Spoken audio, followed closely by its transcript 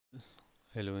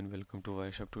Hello and welcome to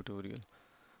Wireshark tutorial.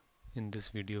 In this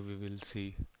video we will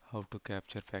see how to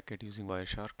capture packet using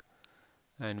Wireshark,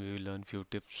 and we will learn few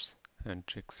tips and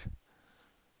tricks.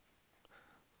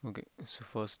 Okay, so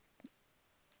first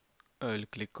I will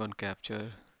click on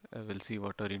capture. I will see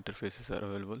what our interfaces are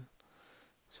available.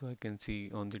 So I can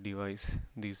see on the device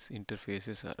these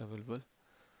interfaces are available.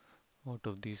 Out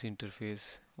of these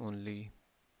interface only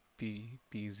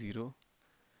P0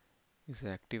 is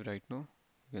active right now.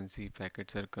 You can see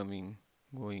packets are coming,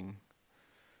 going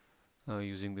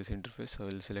using this interface. So I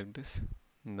will select this.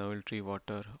 Now we'll see what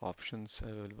are options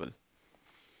available.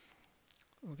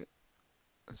 Okay,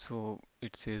 so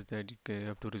it says that you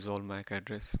have to resolve MAC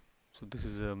address. So this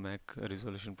is a MAC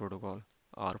resolution protocol,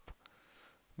 ARP,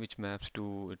 which maps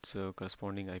to its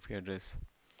corresponding IP address.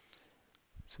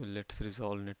 So let's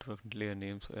resolve network layer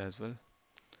names as well.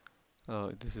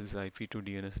 This is IP to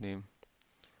DNS name,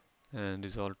 and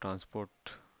resolve transport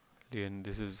layer.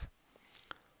 This is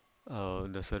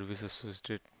the service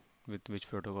associated with which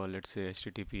protocol. Let's say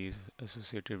HTTP is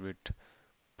associated with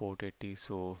port 80,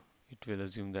 so it will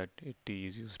assume that 80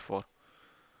 is used for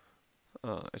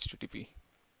HTTP.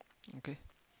 Okay,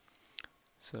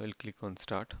 so I'll click on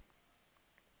start.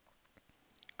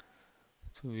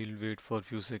 So we'll wait for a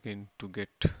few seconds to get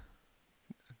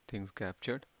things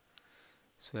captured.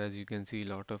 So as you can see, a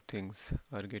lot of things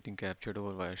are getting captured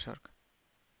over Wireshark.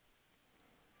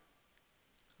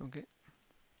 Okay,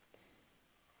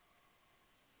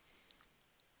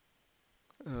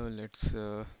 let's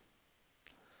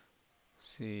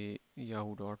say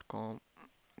yahoo.com.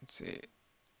 Say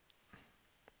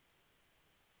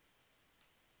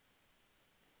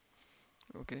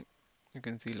okay, you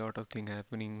can see a lot of thing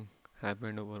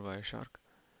happened over Wireshark.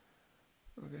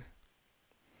 Okay,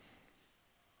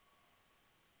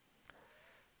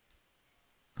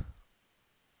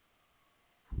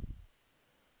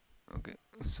 okay.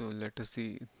 So let us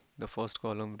see. The first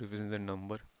column represents the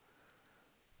number,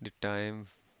 the time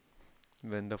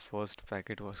when the first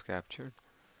packet was captured,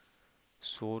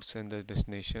 source and the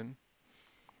destination,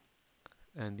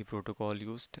 and the protocol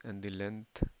used, and the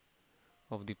length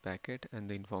of the packet and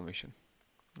the information.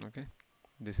 Okay,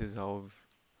 this is how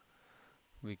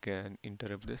we can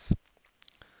interrupt this.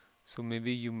 So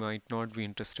maybe you might not be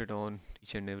interested on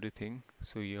each and everything,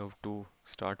 so you have to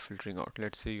start filtering out.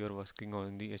 Let's say you are working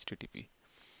on the HTTP.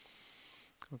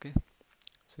 Okay,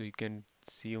 so you can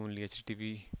see only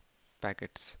HTTP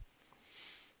packets.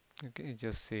 Okay,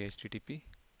 just say HTTP.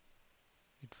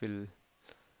 It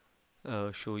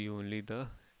will show you only the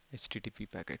HTTP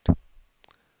packet.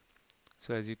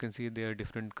 So as you can see, there are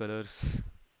different colors.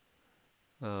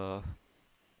 Uh,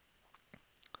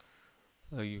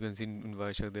 you can see in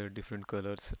Wireshark there are different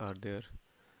colors are there.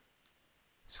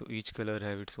 So each color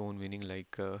have its own meaning.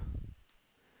 Like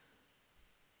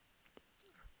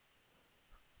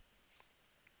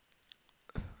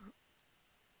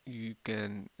you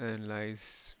can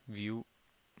analyze view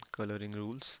coloring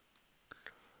rules.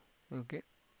 Okay,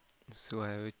 so I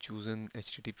have chosen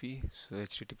HTTP. So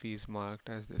HTTP is marked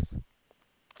as this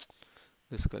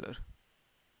color.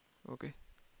 Okay.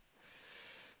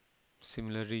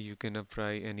 Similarly, you can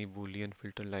apply any boolean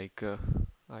filter like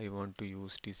I want to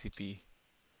use TCP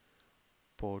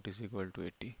port is equal to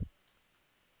 80.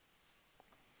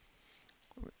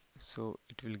 So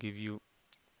it will give you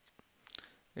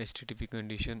HTTP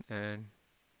condition and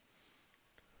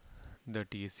the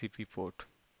TCP port,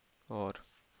 or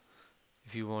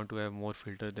if you want to have more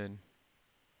filter than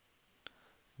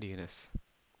DNS.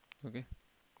 Okay,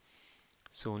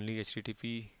 so only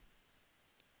HTTP,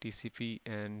 TCP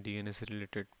and DNS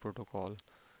related protocol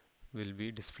will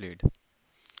be displayed.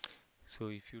 So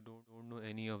if you don't know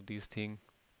any of these things,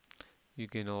 you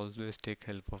can always take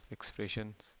help of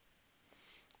expressions.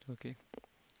 Okay,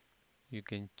 you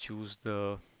can choose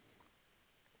the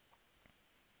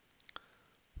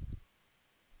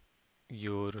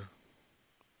your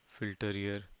filter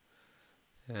here,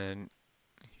 and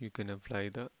you can apply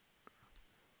the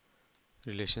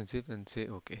relationship and say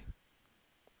okay.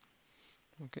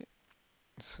 Okay,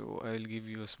 so I'll give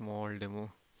you a small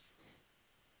demo,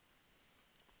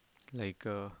 like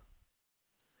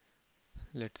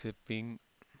let's say ping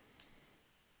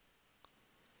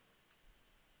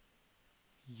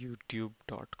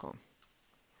youtube.com.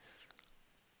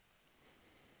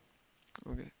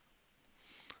 Okay,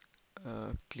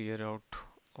 clear out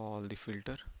all the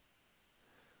filter.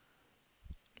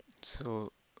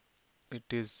 So it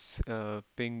is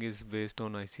ping is based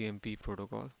on icmp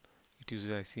protocol. It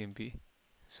uses icmp,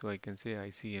 so I can say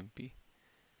icmp.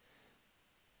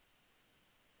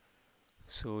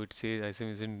 So it says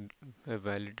icmp isn't a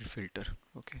valid filter.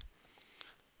 Okay,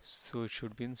 So it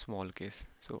should be in small case.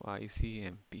 So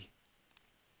icmp.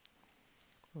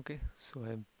 Okay, so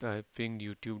I'm typing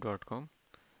youtube.com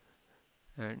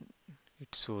and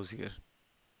it shows here.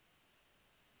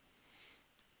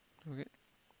 Okay,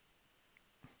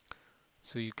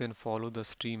 so you can follow the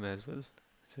stream as well.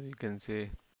 So you can say,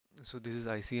 so this is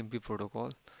icmp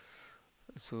protocol.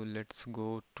 So let's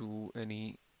go to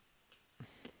any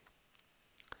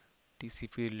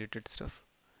TCP related stuff.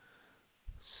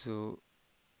 So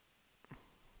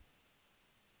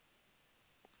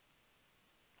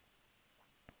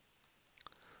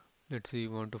let's say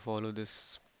you want to follow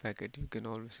this packet, you can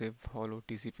always say follow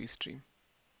TCP stream.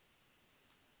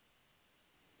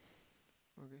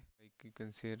 Okay, like you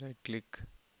can say right click,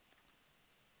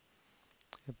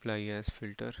 apply as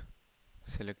filter,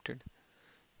 selected.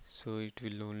 So it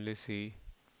will only see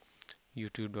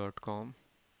youtube.com,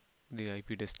 the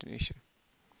IP destination.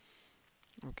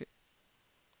 Okay,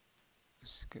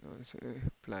 so you can also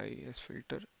apply as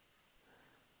filter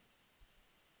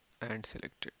and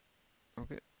selected.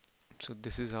 Okay, so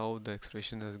this is how the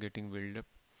expression is getting built up.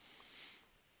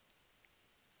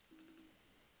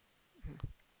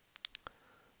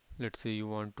 Let's say you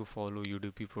want to follow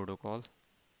UDP protocol,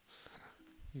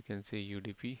 you can say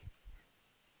UDP.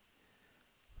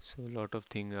 So a lot of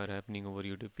things are happening over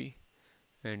UDP,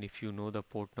 and if you know the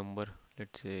port number,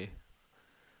 let's say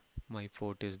my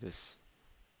port is this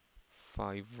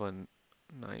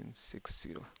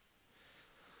 51960.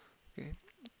 Okay,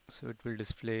 so it will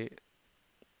display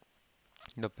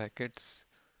the packets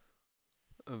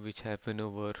which happen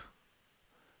over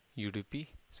UDP.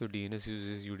 So DNS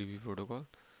uses UDP protocol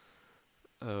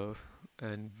uh,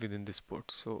 and within this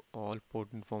port, so all port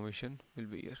information will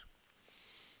be here.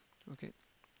 Okay,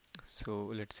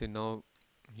 so let's say now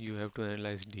you have to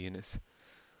analyze DNS. You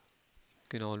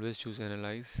can always choose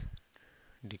analyze,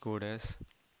 decode as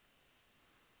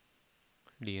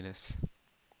DNS.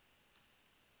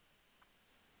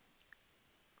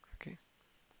 Okay,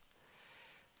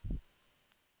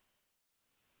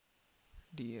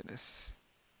 DNS.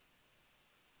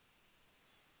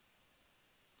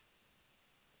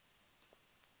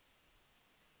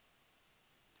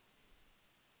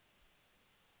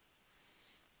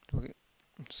 Okay,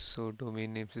 so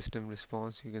domain name system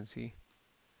response, you can see.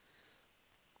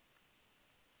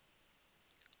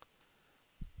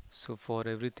 So for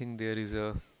everything there is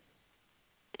a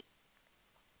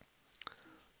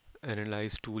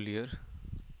analyze tool here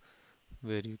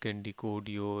where you can decode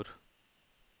your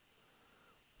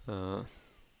uh,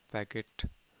 packet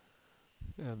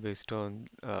based on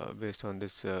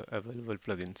this available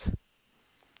plugins.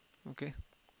 Okay,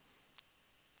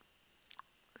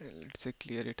 let's say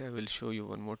clear it. I will show you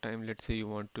one more time. Let's say you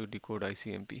want to decode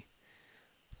ICMP,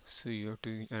 so you have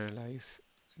to analyze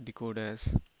decode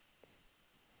as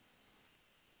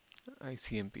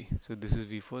ICMP. So this is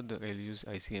v4, the I'll use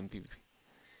ICMP.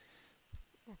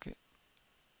 Okay,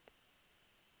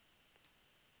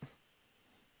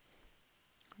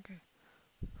 okay,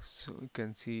 so you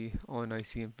can see on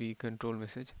ICMP control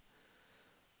message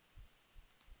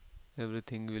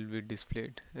everything will be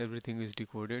displayed, everything is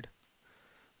decoded,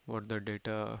 what the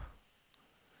data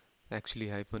actually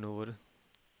happen over,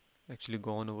 actually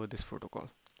gone over this protocol.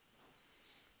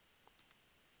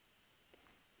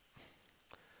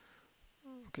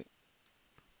 Okay,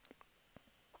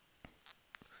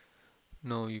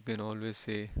 now you can always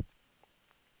say,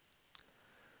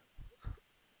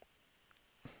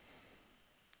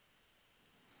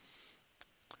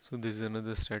 so this is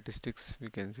another statistics. We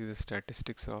can see the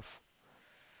statistics of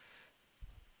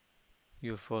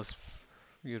your first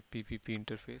your PPP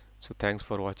interface. So thanks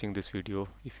for watching this video.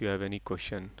 If you have any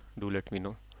question, do let me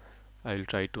know. I will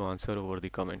try to answer over the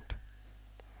comment.